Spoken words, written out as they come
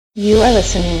You are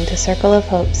listening to Circle of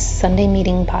Hope's Sunday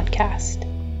Meeting Podcast.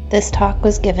 This talk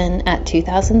was given at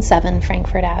 2007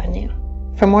 Frankfurt Avenue.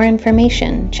 For more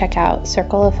information, check out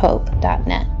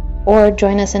circleofhope.net or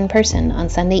join us in person on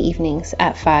Sunday evenings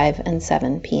at 5 and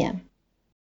 7 p.m.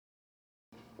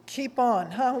 Keep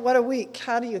on, huh? What a week.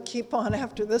 How do you keep on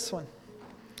after this one?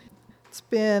 It's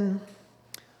been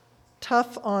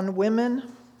tough on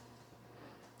women,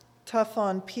 tough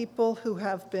on people who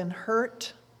have been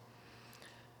hurt.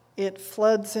 It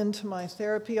floods into my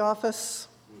therapy office.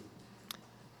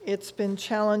 It's been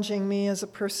challenging me as a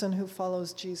person who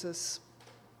follows Jesus.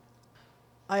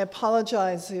 I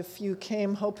apologize if you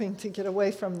came hoping to get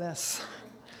away from this.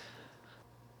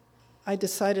 I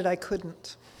decided I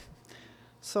couldn't.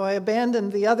 So I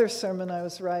abandoned the other sermon I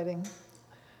was writing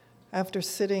after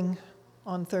sitting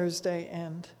on Thursday,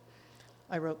 and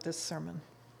I wrote this sermon.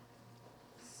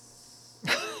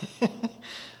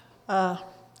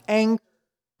 Anger,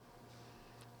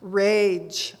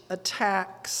 rage,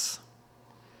 attacks.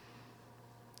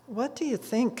 What do you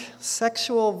think?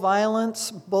 Sexual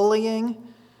violence, bullying,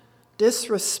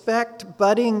 disrespect,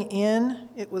 butting in.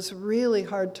 It was really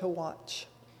hard to watch.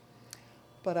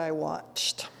 But I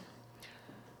watched.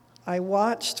 I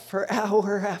watched for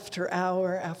hour after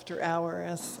hour after hour,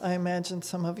 as I imagine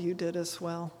some of you did as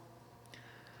well.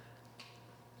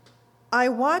 I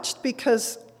watched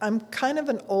because I'm kind of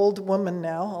an old woman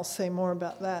now. I'll say more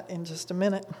about that in just a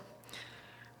minute.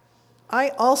 I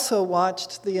also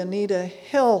watched the Anita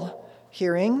Hill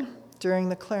hearing during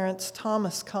the Clarence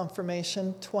Thomas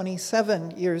confirmation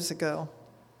 27 years ago.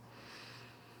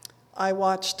 I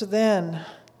watched then,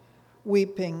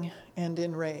 weeping and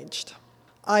enraged.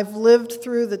 I've lived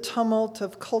through the tumult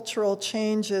of cultural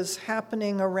changes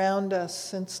happening around us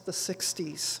since the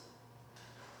 60s.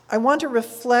 I want to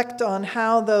reflect on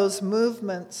how those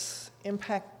movements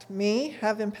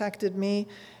have impacted me,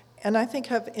 and I think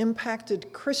have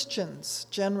impacted Christians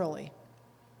generally.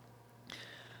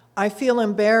 I feel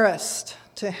embarrassed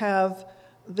to have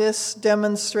this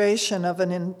demonstration of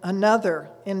another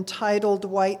entitled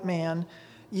white man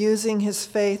using his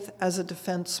faith as a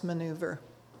defense maneuver.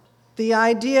 The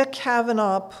idea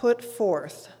Kavanaugh put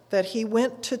forth that he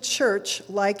went to church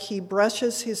like he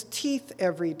brushes his teeth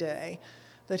every day,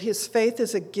 that his faith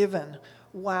is a given.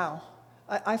 Wow.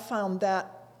 I found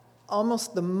that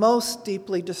almost the most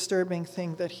deeply disturbing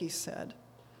thing that he said.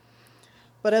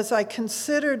 But as I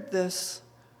considered this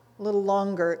a little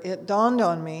longer, it dawned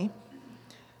on me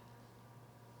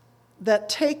that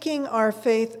taking our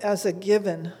faith as a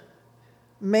given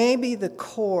may be the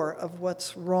core of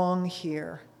what's wrong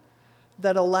here,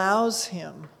 that allows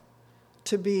him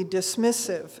to be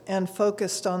dismissive and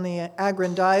focused on the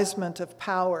aggrandizement of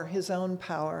power, his own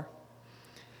power.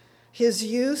 His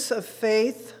use of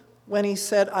faith when he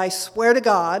said, "I swear to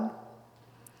God,"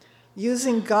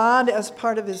 using God as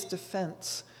part of his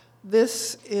defense,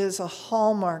 this is a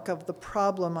hallmark of the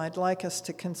problem I'd like us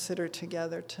to consider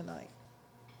together tonight.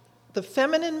 The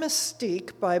Feminine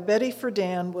Mystique by Betty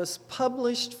Friedan was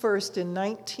published first in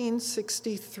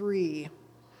 1963.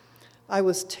 I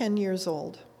was 10 years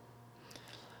old.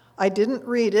 I didn't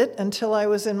read it until I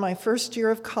was in my first year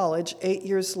of college 8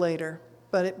 years later,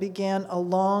 but it began a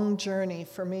long journey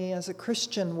for me as a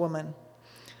Christian woman,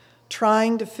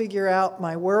 trying to figure out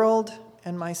my world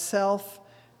and myself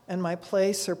and my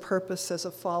place or purpose as a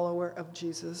follower of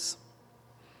Jesus.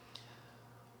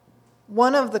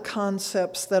 One of the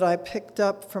concepts that I picked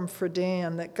up from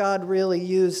Friedan that God really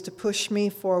used to push me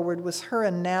forward was her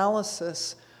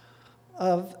analysis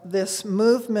of this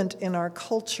movement in our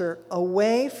culture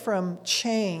away from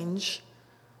change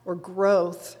or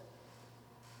growth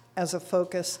as a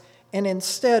focus, and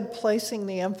instead placing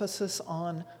the emphasis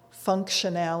on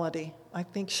functionality. I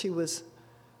think she was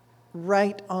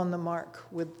right on the mark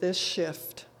with this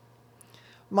shift.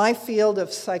 My field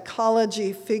of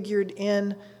psychology figured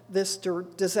in this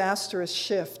disastrous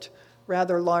shift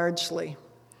rather largely.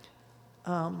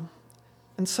 And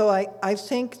so I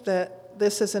think that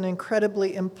this is an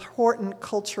incredibly important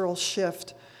cultural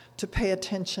shift to pay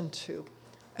attention to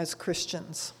as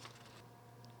Christians.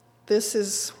 This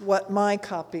is what my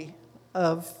copy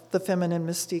of The Feminine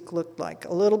Mystique looked like,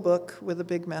 a little book with a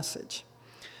big message.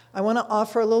 I want to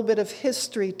offer a little bit of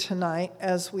history tonight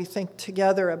as we think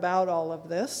together about all of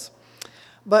this.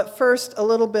 But first, a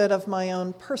little bit of my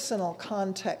own personal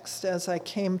context as I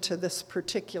came to this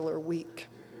particular week.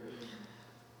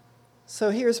 So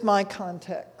here's my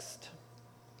context.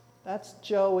 That's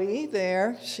Joey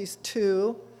there. She's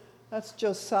 2. That's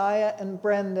Josiah and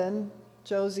Brendan.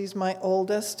 Josie's my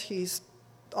oldest. He's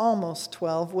almost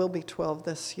 12. Will be 12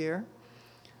 this year.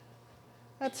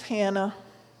 That's Hannah.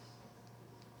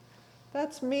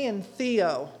 That's me and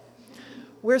Theo.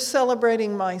 We're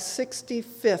celebrating my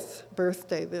 65th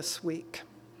birthday this week.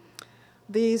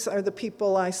 These are the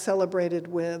people I celebrated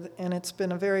with, and it's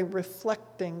been a very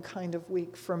reflecting kind of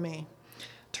week for me.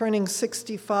 Turning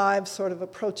 65, sort of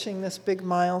approaching this big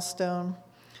milestone.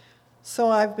 So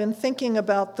I've been thinking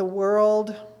about the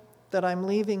world that I'm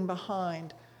leaving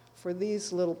behind for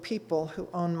these little people who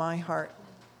own my heart.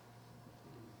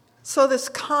 So this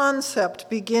concept,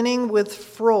 beginning with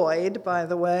Freud, by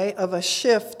the way, of a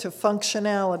shift to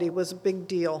functionality was a big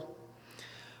deal.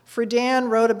 Friedan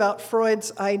wrote about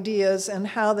Freud's ideas and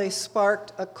how they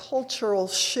sparked a cultural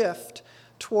shift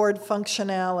toward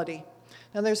functionality.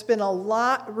 Now, there's been a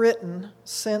lot written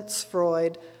since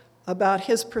Freud about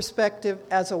his perspective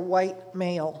as a white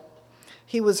male.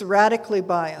 He was radically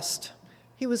biased.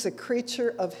 He was a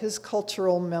creature of his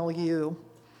cultural milieu.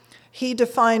 He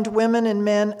defined women and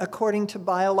men according to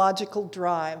biological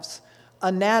drives.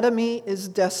 Anatomy is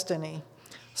destiny.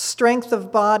 Strength of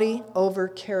body over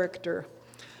character.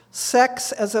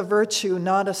 Sex as a virtue,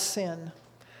 not a sin.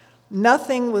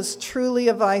 Nothing was truly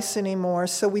a vice anymore,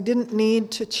 so we didn't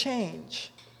need to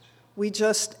change. We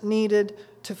just needed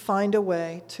to find a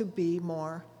way to be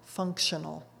more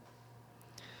functional.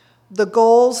 The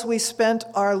goals we spent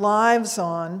our lives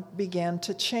on began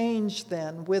to change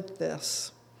then with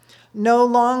this. No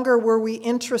longer were we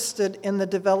interested in the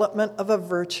development of a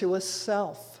virtuous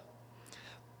self,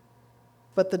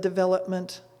 but the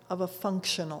development of a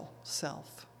functional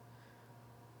self.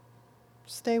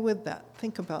 Stay with that.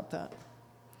 Think about that.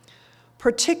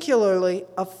 Particularly,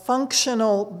 a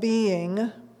functional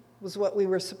being was what we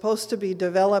were supposed to be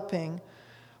developing,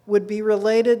 would be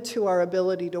related to our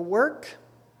ability to work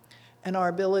and our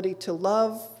ability to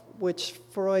love, which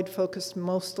Freud focused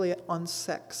mostly on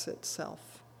sex itself.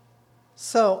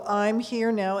 So I'm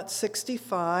here now at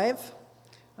 65.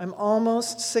 I'm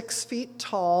almost 6 feet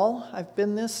tall. I've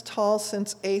been this tall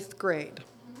since 8th grade.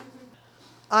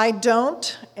 I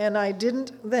don't, and I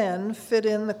didn't then, fit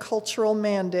in the cultural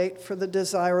mandate for the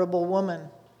desirable woman.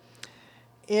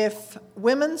 If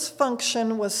women's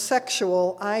function was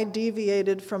sexual, I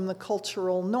deviated from the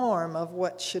cultural norm of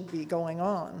what should be going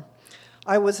on.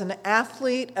 I was an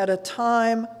athlete at a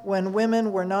time when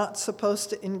women were not supposed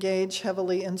to engage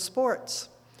heavily in sports,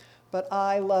 but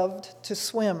I loved to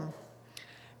swim.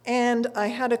 And I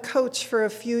had a coach for a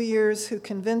few years who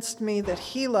convinced me that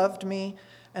he loved me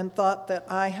and thought that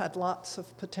I had lots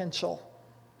of potential.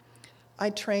 I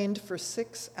trained for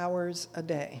 6 hours a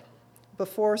day,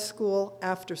 before school,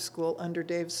 after school, under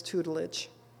Dave's tutelage.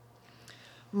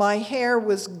 My hair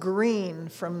was green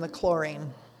from the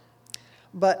chlorine,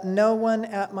 but no one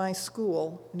at my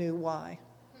school knew why.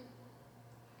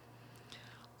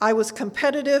 I was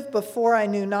competitive before I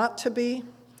knew not to be.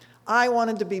 I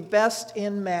wanted to be best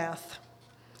in math.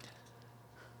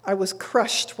 I was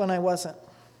crushed when I wasn't.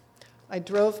 I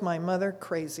drove my mother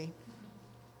crazy.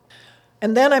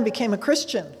 And then I became a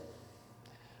Christian.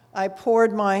 I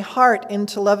poured my heart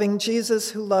into loving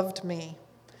Jesus who loved me.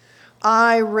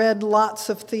 I read lots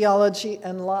of theology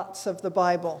and lots of the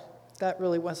Bible. That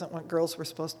really wasn't what girls were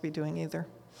supposed to be doing either.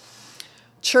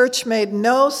 Church made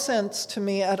no sense to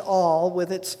me at all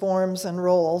with its forms and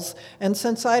roles, and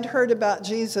since I'd heard about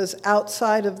Jesus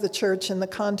outside of the church in the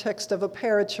context of a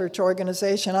parachurch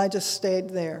organization, I just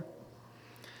stayed there.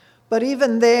 But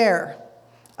even there,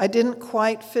 I didn't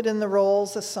quite fit in the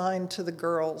roles assigned to the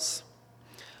girls.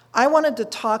 I wanted to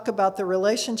talk about the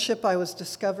relationship I was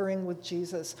discovering with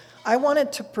Jesus. I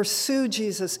wanted to pursue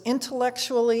Jesus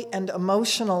intellectually and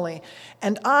emotionally,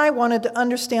 and I wanted to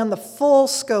understand the full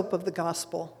scope of the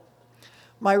gospel.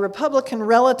 My Republican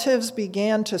relatives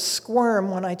began to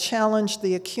squirm when I challenged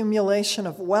the accumulation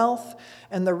of wealth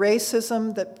and the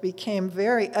racism that became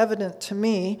very evident to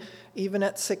me, even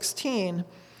at 16,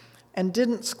 and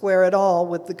didn't square at all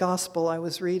with the gospel I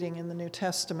was reading in the New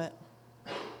Testament.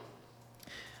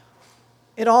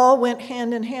 It all went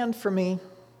hand in hand for me.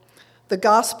 The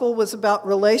gospel was about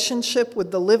relationship with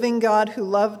the living God who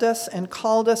loved us and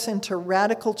called us into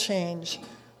radical change,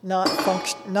 not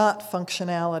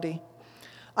functionality.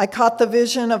 I caught the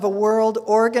vision of a world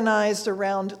organized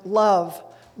around love,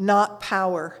 not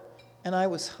power, and I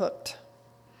was hooked.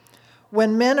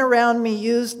 When men around me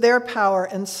used their power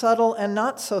in subtle and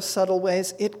not so subtle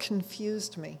ways, it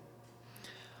confused me.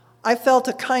 I felt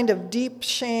a kind of deep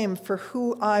shame for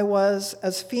who I was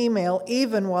as female,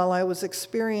 even while I was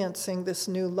experiencing this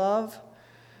new love,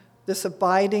 this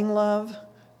abiding love,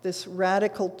 this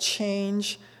radical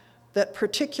change that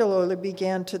particularly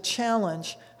began to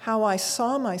challenge how I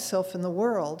saw myself in the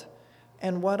world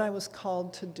and what I was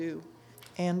called to do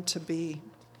and to be.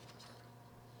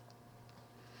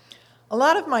 A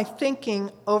lot of my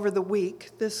thinking over the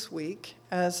week, this week,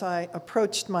 as I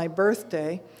approached my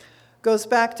birthday, goes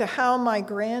back to how my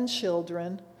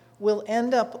grandchildren will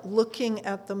end up looking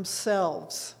at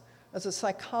themselves. As a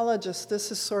psychologist,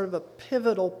 this is sort of a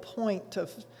pivotal point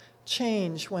of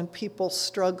change when people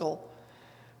struggle.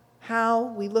 How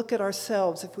we look at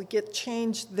ourselves, if we get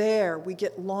change there, we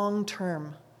get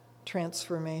long-term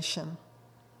transformation.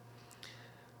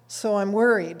 So I'm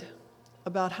worried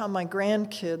about how my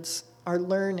grandkids are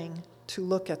learning to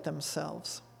look at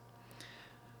themselves.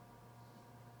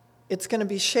 It's going to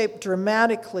be shaped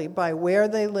dramatically by where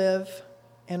they live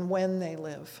and when they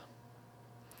live.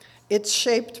 It's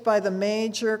shaped by the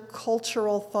major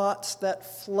cultural thoughts that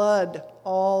flood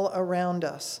all around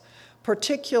us,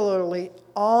 particularly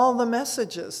all the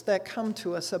messages that come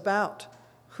to us about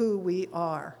who we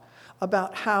are,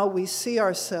 about how we see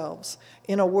ourselves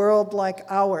in a world like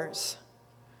ours,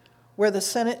 where the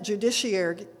Senate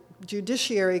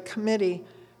Judiciary Committee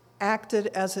acted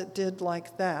as it did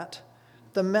like that.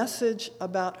 The message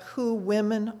about who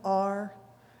women are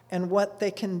and what they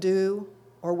can do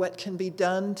or what can be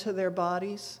done to their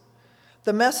bodies.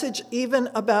 The message even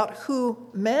about who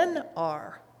men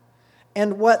are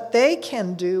and what they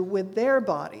can do with their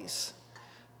bodies.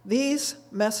 These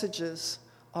messages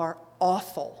are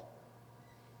awful.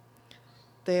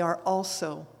 They are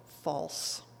also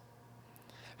false.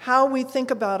 How we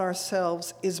think about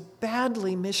ourselves is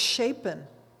badly misshapen.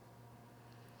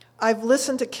 I've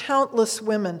listened to countless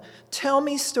women tell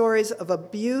me stories of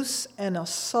abuse and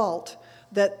assault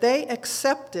that they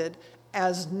accepted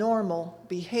as normal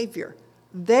behavior.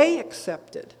 They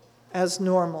accepted as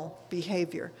normal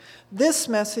behavior. This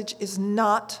message is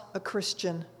not a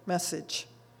Christian message.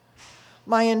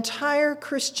 My entire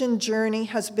Christian journey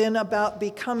has been about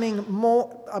becoming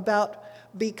more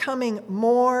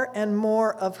and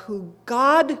more of who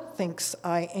God thinks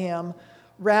I am,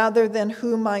 rather than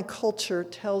who my culture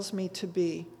tells me to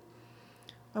be.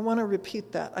 I want to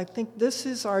repeat that. I think this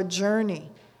is our journey,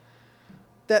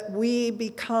 that we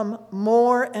become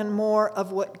more and more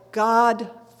of what God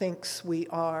thinks we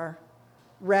are,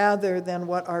 rather than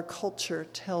what our culture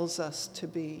tells us to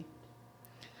be.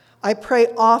 I pray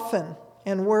often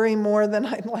and worry more than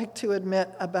I'd like to admit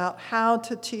about how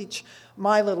to teach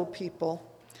my little people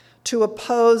to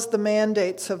oppose the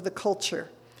mandates of the culture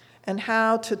and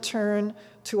how to turn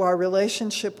to our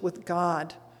relationship with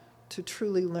God to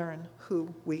truly learn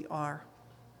who we are.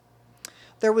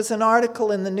 There was an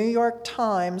article in the New York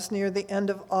Times near the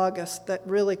end of August that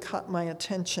really caught my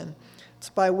attention. It's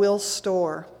by Will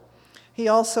Storr. He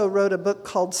also wrote a book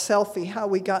called Selfie, How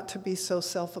We Got to Be So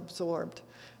Self-Absorbed.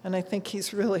 And I think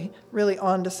he's really, really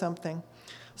onto something.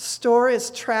 Storr is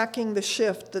tracking the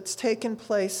shift that's taken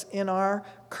place in our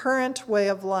current way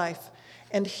of life.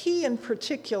 And he, in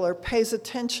particular, pays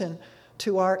attention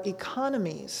to our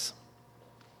economies.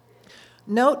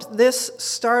 Note this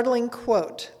startling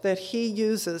quote that he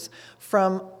uses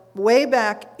from way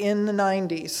back in the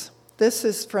 90s. This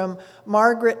is from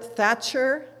Margaret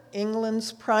Thatcher,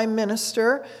 England's Prime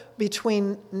Minister,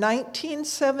 between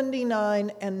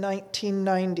 1979 and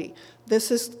 1990. This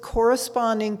is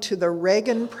corresponding to the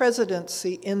Reagan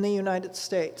presidency in the United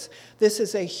States. This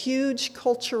is a huge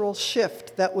cultural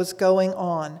shift that was going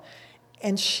on.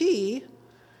 And she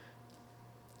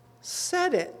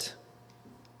said it.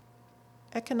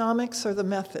 Economics are the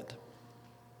method.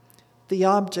 The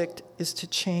object is to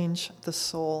change the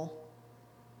soul.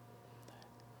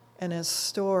 And as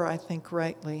Storr, I think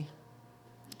rightly,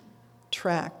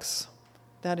 tracks,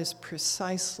 that is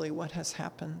precisely what has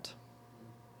happened.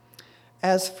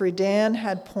 As Friedan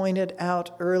had pointed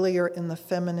out earlier in The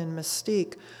Feminine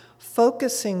Mystique,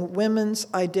 focusing women's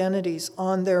identities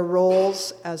on their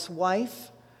roles as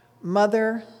wife,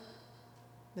 mother,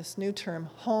 this new term,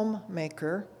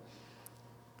 homemaker,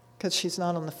 because she's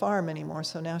not on the farm anymore,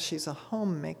 so now she's a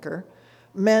homemaker,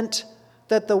 meant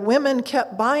that the women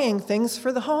kept buying things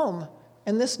for the home.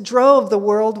 And this drove the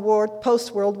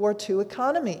post-World War II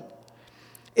economy.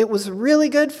 It was really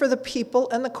good for the people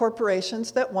and the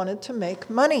corporations that wanted to make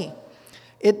money.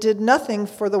 It did nothing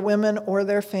for the women or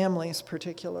their families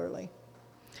particularly.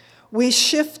 We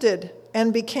shifted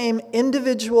and became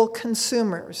individual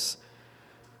consumers.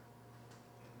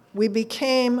 We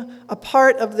became a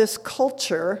part of this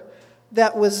culture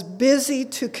that was busy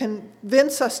to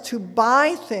convince us to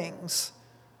buy things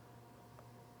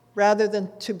rather than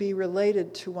to be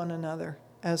related to one another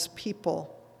as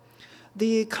people.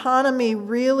 The economy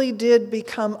really did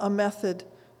become a method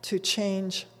to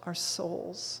change our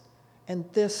souls. And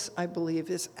this, I believe,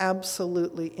 is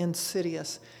absolutely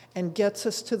insidious and gets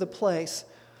us to the place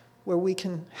where we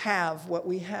can have what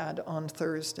we had on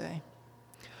Thursday.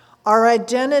 Our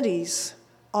identities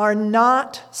are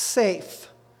not safe.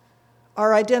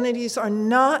 Our identities are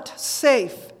not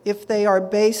safe if they are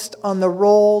based on the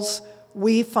roles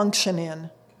we function in.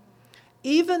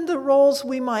 Even the roles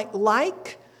we might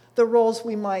like, the roles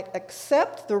we might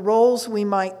accept, the roles we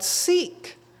might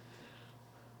seek.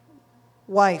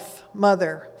 Wife,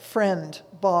 mother, friend,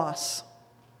 boss.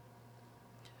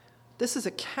 This is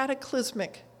a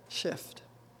cataclysmic shift.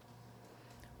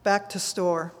 Back to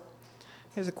Storr.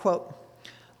 Here's a quote.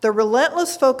 The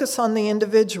relentless focus on the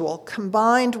individual,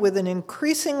 combined with an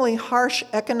increasingly harsh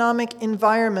economic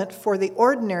environment for the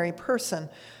ordinary person,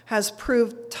 has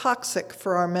proved toxic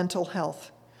for our mental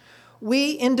health.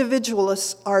 We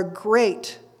individualists are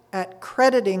great at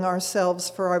crediting ourselves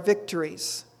for our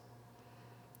victories.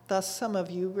 Thus, some of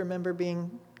you remember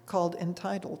being called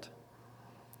entitled.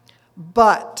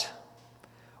 But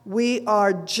we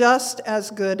are just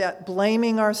as good at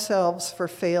blaming ourselves for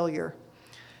failure.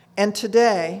 And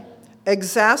today,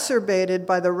 exacerbated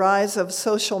by the rise of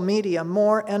social media,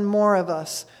 more and more of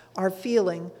us are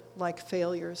feeling like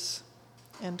failures.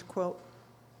 End quote.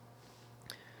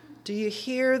 Do you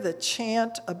hear the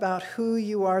chant about who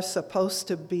you are supposed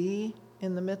to be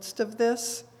in the midst of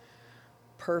this?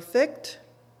 Perfect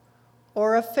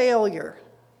or a failure?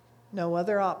 No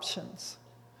other options.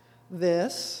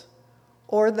 This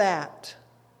or that.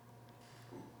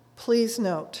 Please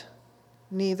note,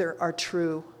 neither are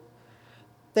true.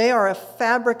 They are a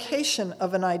fabrication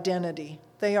of an identity.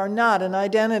 They are not an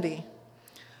identity.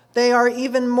 They are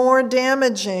even more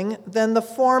damaging than the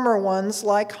former ones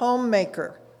like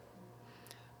homemaker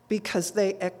because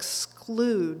they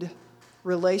exclude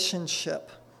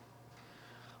relationship.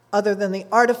 Other than the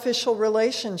artificial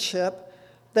relationship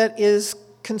that is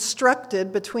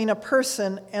constructed between a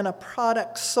person and a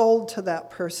product sold to that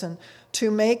person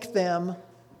to make them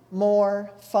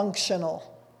more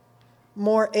functional,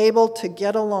 more able to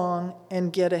get along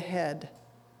and get ahead.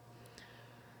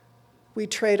 We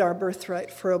trade our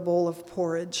birthright for a bowl of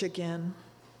porridge again.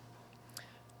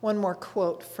 One more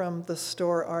quote from the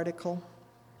Storr article.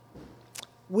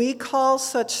 We call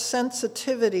such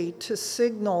sensitivity to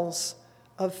signals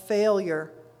of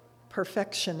failure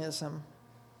perfectionism.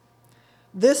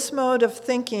 This mode of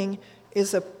thinking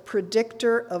is a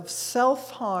predictor of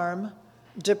self-harm,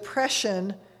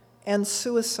 depression, and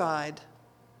suicide.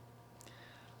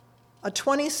 A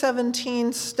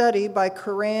 2017 study by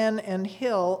Curran and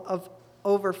Hill of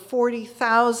over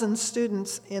 40,000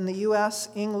 students in the US,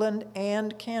 England,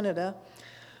 and Canada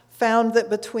found that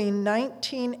between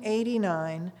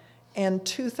 1989 and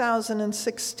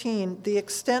 2016, the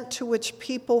extent to which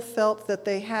people felt that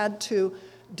they had to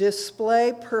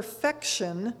display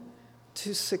perfection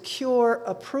to secure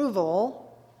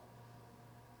approval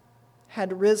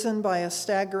had risen by a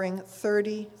staggering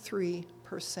 33%.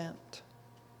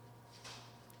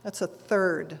 That's a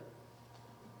third.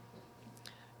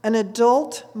 An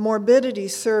adult morbidity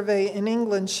survey in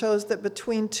England shows that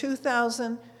between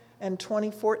 2000 and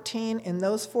 2014, in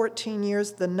those 14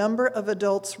 years, the number of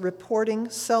adults reporting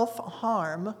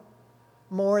self-harm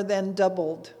more than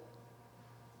doubled.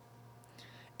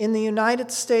 In the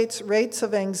United States, rates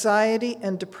of anxiety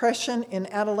and depression in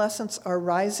adolescents are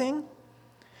rising,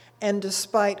 and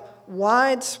despite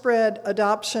widespread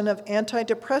adoption of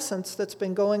antidepressants that's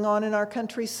been going on in our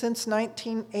country since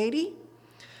 1980,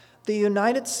 the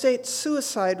United States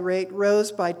suicide rate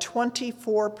rose by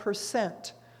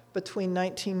 24% between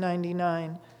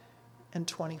 1999 and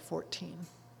 2014.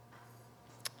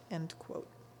 End quote.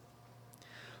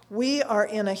 We are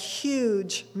in a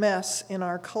huge mess in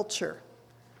our culture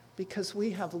because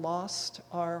we have lost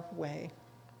our way.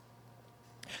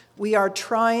 We are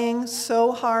trying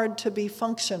so hard to be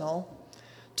functional,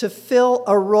 to fill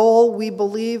a role we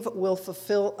believe will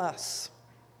fulfill us.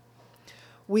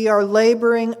 We are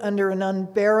laboring under an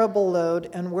unbearable load,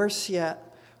 and worse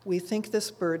yet, we think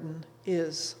this burden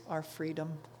is our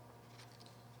freedom.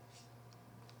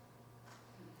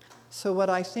 So what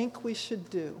I think we should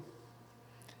do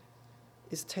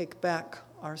is take back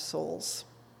our souls.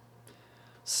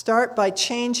 Start by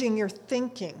changing your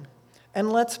thinking,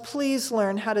 and let's please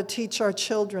learn how to teach our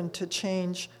children to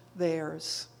change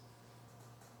theirs.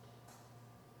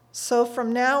 So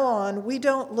from now on, we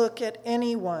don't look at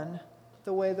anyone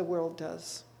the way the world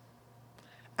does.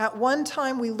 At one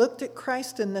time, we looked at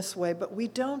Christ in this way, but we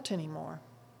don't anymore.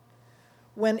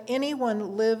 When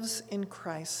anyone lives in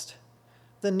Christ,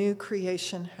 the new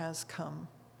creation has come.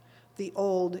 The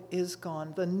old is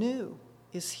gone. The new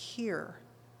is here.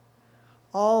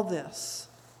 All this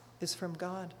is from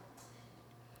God.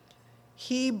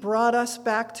 He brought us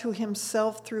back to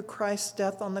himself through Christ's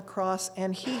death on the cross,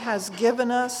 and he has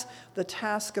given us the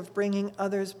task of bringing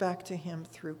others back to him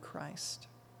through Christ.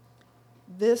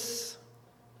 This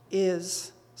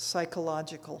is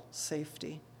psychological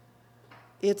safety.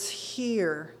 It's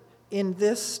here in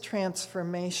this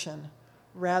transformation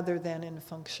rather than in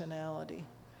functionality.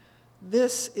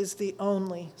 This is the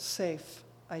only safe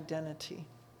identity.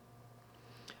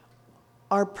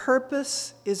 Our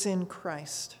purpose is in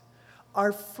Christ.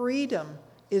 Our freedom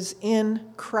is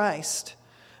in Christ.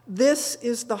 This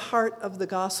is the heart of the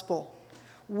gospel.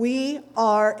 We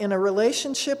are in a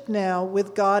relationship now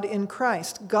with God in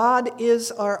Christ. God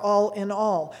is our all in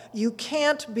all. You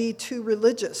can't be too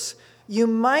religious. You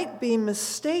might be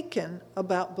mistaken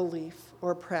about belief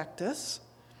or practice.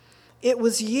 It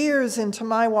was years into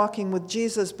my walking with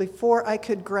Jesus before I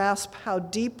could grasp how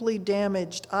deeply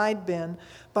damaged I'd been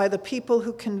by the people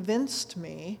who convinced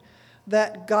me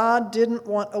that God didn't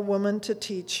want a woman to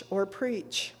teach or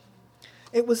preach.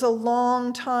 It was a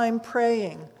long time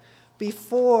praying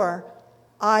before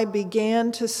I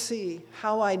began to see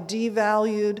how I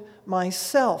devalued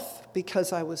myself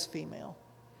because I was female.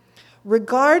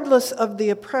 Regardless of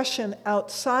the oppression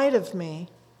outside of me,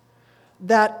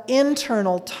 that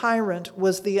internal tyrant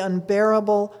was the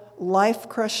unbearable,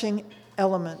 life-crushing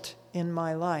element in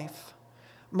my life.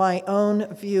 My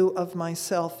own view of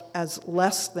myself as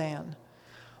less than,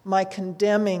 my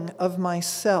condemning of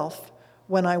myself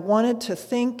when I wanted to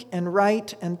think and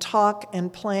write and talk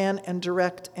and plan and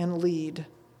direct and lead.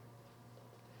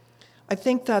 I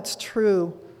think that's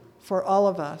true for all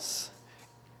of us.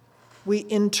 We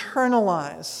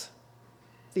internalize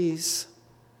these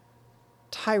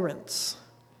tyrants,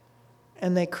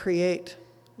 and they create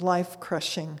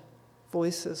life-crushing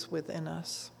voices within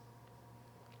us.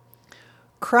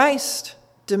 Christ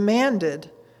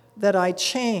demanded that I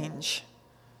change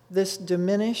this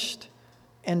diminished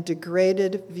and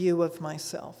degraded view of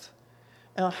myself.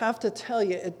 And I'll have to tell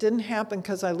you, it didn't happen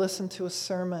because I listened to a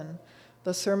sermon.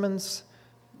 The sermons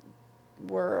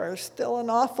were still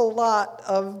an awful lot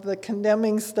of the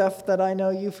condemning stuff that I know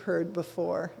you've heard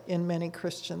before in many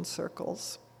Christian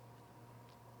circles.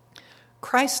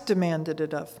 Christ demanded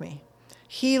it of me.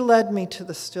 He led me to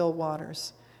the still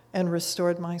waters and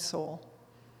restored my soul,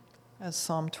 as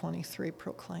Psalm 23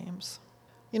 proclaims.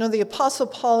 You know, the Apostle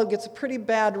Paul gets a pretty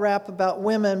bad rap about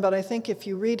women, but I think if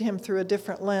you read him through a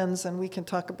different lens, and we can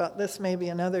talk about this maybe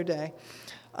another day,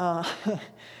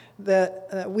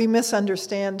 that we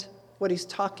misunderstand what he's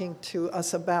talking to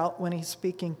us about when he's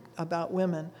speaking about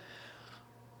women.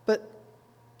 But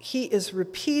he is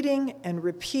repeating and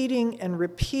repeating and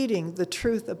repeating the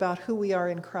truth about who we are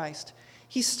in Christ.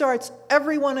 He starts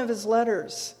every one of his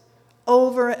letters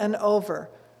over and over,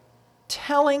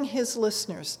 telling his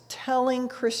listeners, telling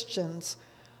Christians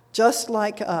just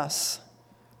like us,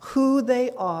 who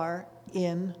they are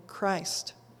in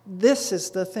Christ. This is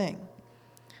the thing.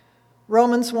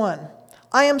 Romans 1.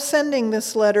 I am sending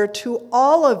this letter to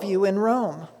all of you in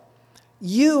Rome.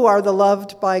 You are the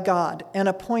loved by God and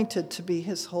appointed to be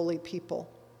his holy people.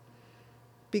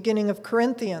 Beginning of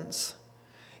Corinthians.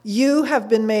 You have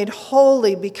been made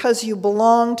holy because you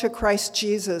belong to Christ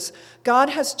Jesus. God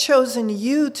has chosen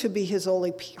you to be his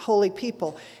holy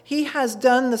people. He has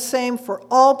done the same for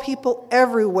all people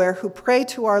everywhere who pray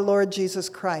to our Lord Jesus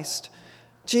Christ.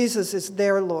 Jesus is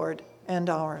their Lord and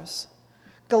ours.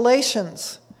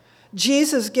 Galatians.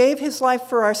 Jesus gave his life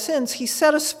for our sins. He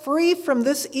set us free from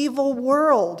this evil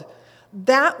world.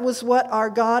 That was what our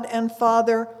God and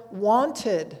Father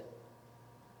wanted.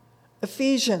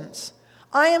 Ephesians.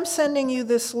 I am sending you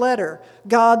this letter,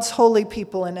 God's holy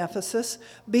people in Ephesus,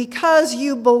 because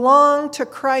you belong to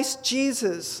Christ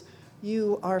Jesus.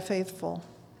 You are faithful.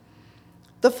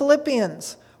 The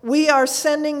Philippians. We are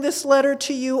sending this letter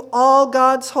to you, all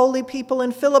God's holy people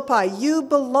in Philippi. You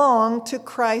belong to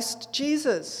Christ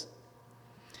Jesus.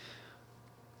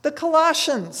 The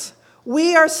Colossians.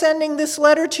 We are sending this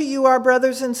letter to you, our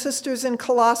brothers and sisters in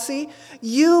Colossae.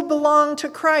 You belong to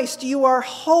Christ. You are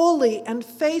holy and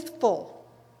faithful.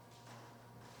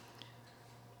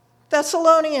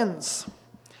 Thessalonians.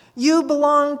 You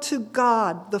belong to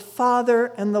God, the Father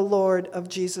and the Lord of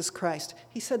Jesus Christ.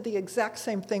 He said the exact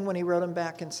same thing when he wrote them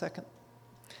back in 2nd.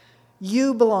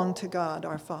 You belong to God,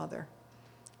 our Father,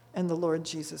 and the Lord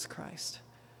Jesus Christ.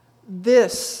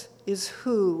 This is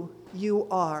who you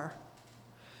are.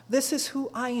 This is who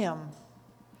I am.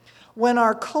 When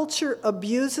our culture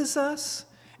abuses us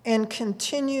and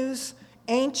continues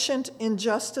ancient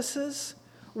injustices,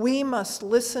 we must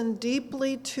listen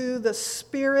deeply to the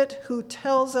Spirit who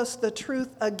tells us the truth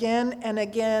again and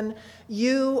again.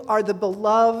 You are the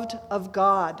beloved of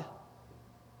God.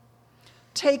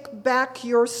 Take back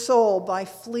your soul by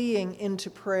fleeing into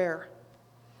prayer,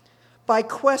 by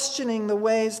questioning the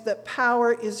ways that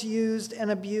power is used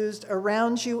and abused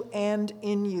around you and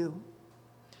in you.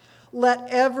 Let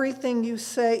everything you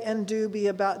say and do be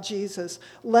about Jesus.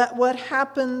 Let what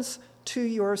happens to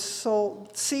your soul,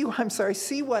 see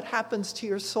what happens to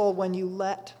your soul when you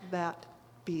let that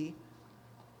be.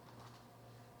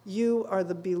 You are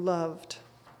the beloved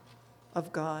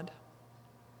of God.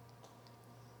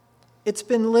 It's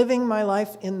been living my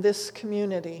life in this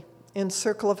community, in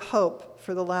Circle of Hope,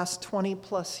 for the last 20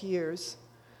 plus years,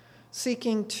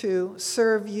 seeking to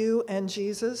serve you and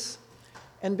Jesus,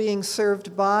 and being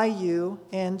served by you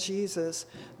and Jesus,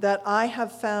 that I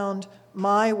have found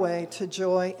my way to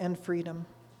joy and freedom.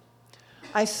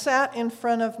 I sat in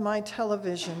front of my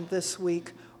television this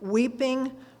week,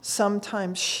 weeping,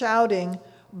 sometimes shouting,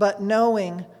 but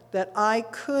knowing that I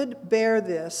could bear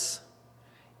this,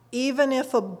 even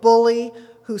if a bully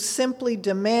who simply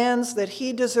demands that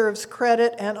he deserves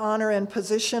credit and honor and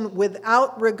position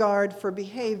without regard for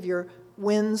behavior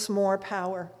wins more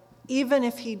power, even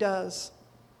if he does.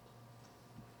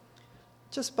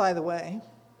 Just by the way,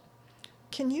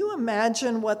 can you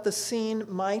imagine what the scene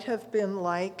might have been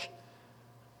like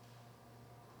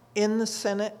in the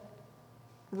Senate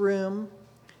room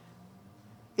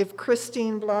if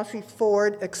Christine Blasey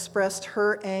Ford expressed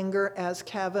her anger as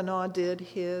Kavanaugh did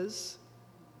his?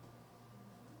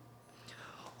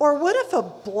 Or what if a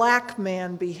black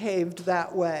man behaved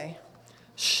that way,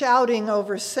 shouting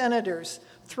over senators,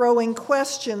 throwing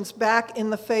questions back in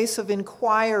the face of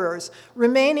inquirers,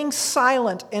 remaining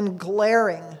silent and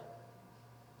glaring?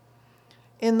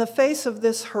 In the face of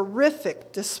this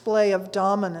horrific display of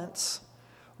dominance,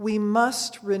 we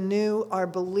must renew our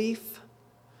belief,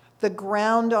 the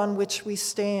ground on which we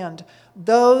stand.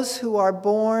 Those who are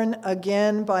born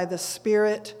again by the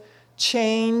Spirit,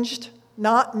 changed,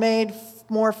 not made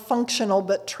more functional,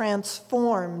 but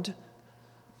transformed,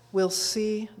 will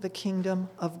see the kingdom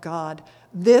of God.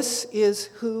 This is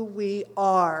who we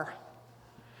are.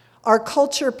 Our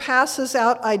culture passes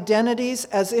out identities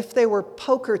as if they were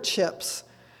poker chips,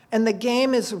 and the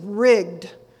game is rigged.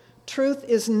 Truth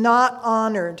is not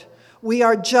honored. We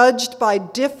are judged by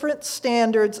different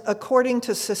standards according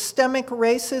to systemic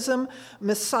racism,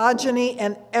 misogyny,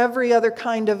 and every other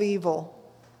kind of evil.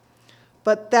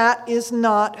 But that is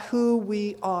not who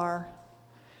we are,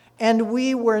 and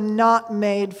we were not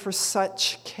made for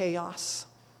such chaos.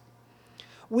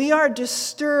 We are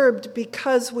disturbed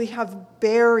because we've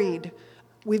buried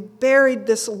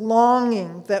this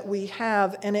longing that we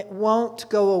have, and it won't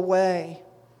go away.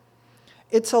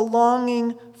 It's a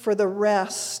longing for the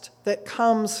rest that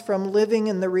comes from living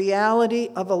in the reality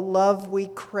of a love we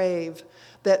crave,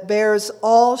 that bears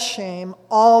all shame,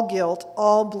 all guilt,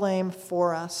 all blame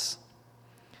for us.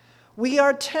 We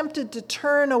are tempted to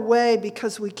turn away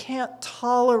because we can't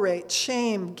tolerate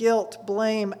shame, guilt,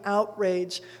 blame,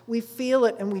 outrage. We feel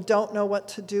it and we don't know what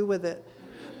to do with it.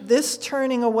 This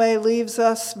turning away leaves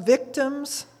us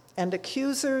victims and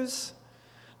accusers,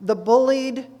 the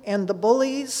bullied and the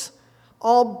bullies,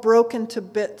 all broken to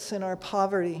bits in our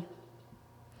poverty.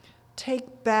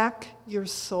 Take back your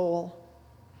soul.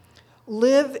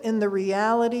 Live in the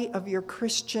reality of your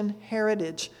Christian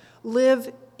heritage.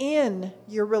 Live in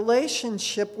your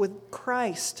relationship with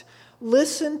Christ.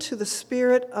 Listen to the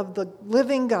Spirit of the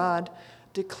living God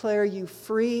declare you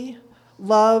free,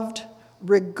 loved,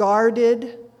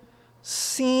 regarded,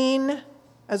 seen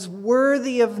as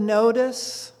worthy of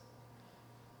notice,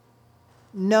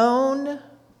 known,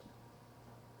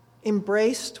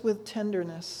 embraced with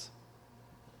tenderness.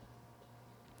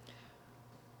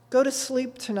 Go to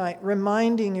sleep tonight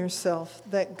reminding yourself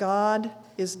that God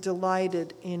is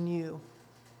delighted in you.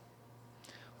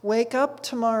 Wake up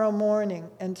tomorrow morning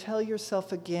and tell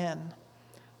yourself again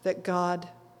that God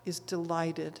is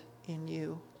delighted in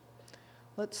you.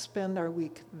 Let's spend our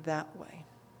week that way.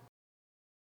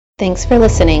 Thanks for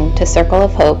listening to Circle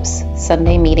of Hope's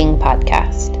Sunday Meeting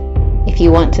Podcast. If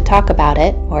you want to talk about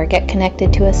it or get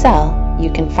connected to a cell,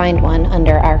 you can find one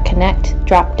under our Connect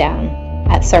drop-down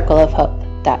at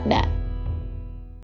circleofhope.net.